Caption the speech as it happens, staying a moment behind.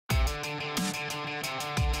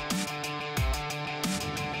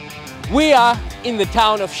We are in the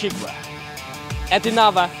town of Shikra, at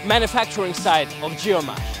another manufacturing site of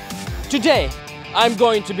Geomash. Today, I'm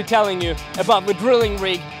going to be telling you about the drilling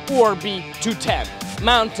rig URB-210,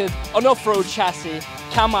 mounted on off-road chassis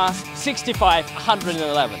Kamaz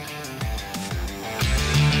 65-111.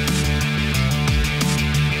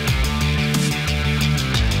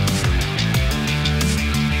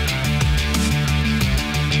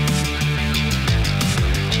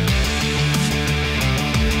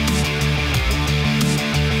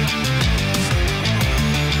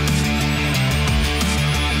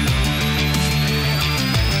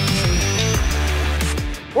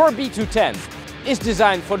 URB-210 is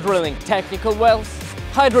designed for drilling technical wells,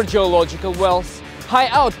 hydrogeological wells,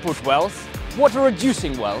 high-output wells,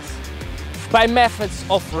 water-reducing wells, by methods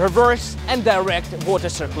of reverse and direct water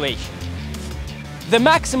circulation. The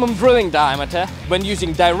maximum drilling diameter when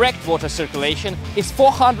using direct water circulation is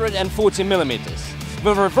 440 mm.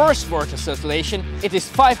 With reverse water circulation, it is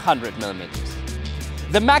 500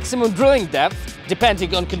 mm. The maximum drilling depth,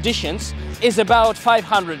 depending on conditions, is about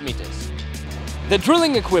 500 meters. The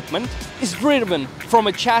drilling equipment is driven from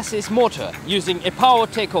a chassis motor using a power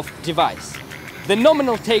takeoff device. The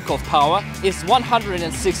nominal takeoff power is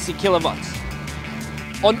 160 kilowatts.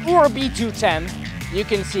 On URB-210, you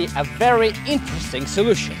can see a very interesting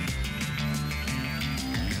solution.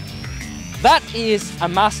 That is a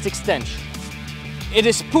mast extension. It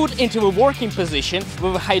is put into a working position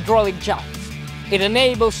with a hydraulic jack. It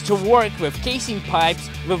enables to work with casing pipes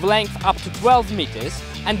with length up to 12 meters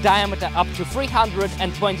and diameter up to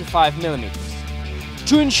 325 millimeters.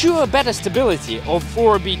 To ensure better stability of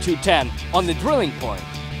URB-210 on the drilling point,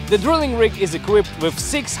 the drilling rig is equipped with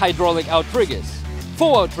 6 hydraulic outriggers.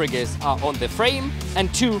 4 outriggers are on the frame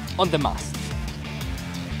and 2 on the mast.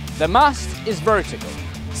 The mast is vertical,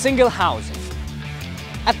 single housing.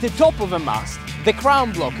 At the top of the mast, the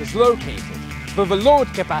crown block is located with a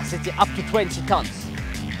load capacity up to 20 tons.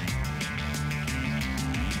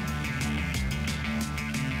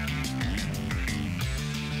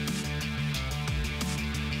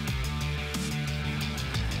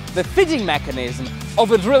 The feeding mechanism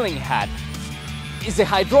of a drilling head is a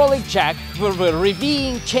hydraulic jack with a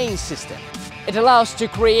revealing chain system. It allows to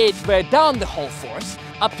create the down-the-hole force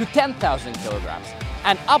up to 10,000 kilograms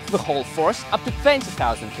and up-the-hole force up to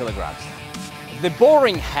 20,000 kilograms. The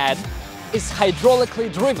boring head is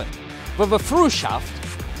hydraulically driven with a through shaft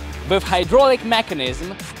with hydraulic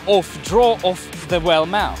mechanism of draw-off the well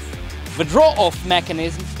mouth. The draw-off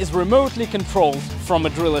mechanism is remotely controlled from a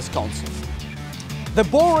driller's console. The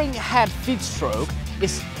boring head feed stroke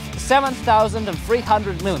is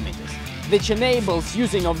 7,300 millimeters, which enables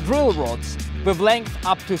using of drill rods with length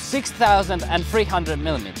up to 6,300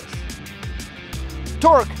 millimeters.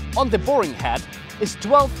 Torque on the boring head is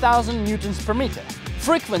 12,000 newtons per meter.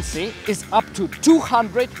 Frequency is up to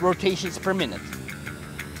 200 rotations per minute.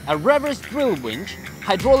 A reverse drill winch,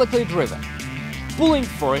 hydraulically driven. Pulling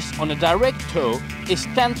force on a direct tow is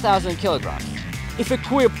 10,000 kilograms. If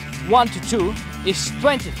equipped 1 to 2, is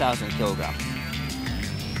 20,000 kilograms.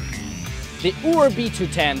 The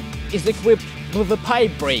URB-210 is equipped with a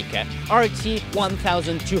pipe breaker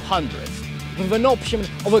RT-1200 with an option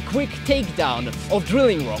of a quick takedown of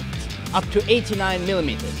drilling rods up to 89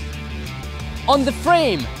 millimeters. On the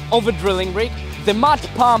frame of a drilling rig, the mud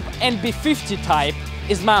pump NB50 type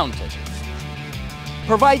is mounted,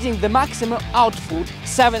 providing the maximum output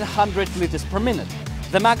 700 liters per minute.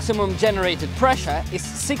 The maximum generated pressure is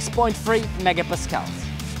 6.3 megapascals.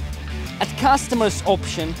 At customer's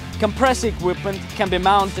option, compressor equipment can be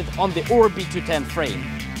mounted on the URB-210 frame.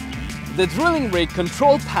 The drilling rig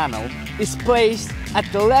control panel is placed at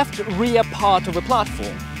the left rear part of the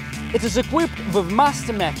platform. It is equipped with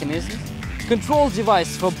master mechanisms, control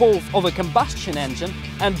device for both of a combustion engine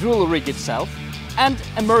and drill rig itself, and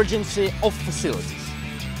emergency off facilities.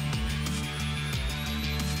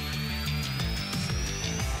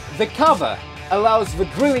 The cover allows the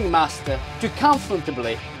drilling master to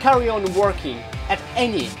comfortably carry on working at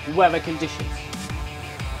any weather conditions.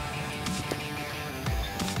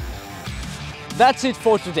 That's it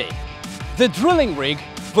for today. The drilling rig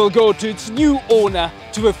will go to its new owner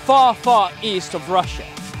to the far, far east of Russia.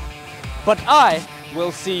 But I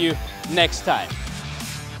will see you next time.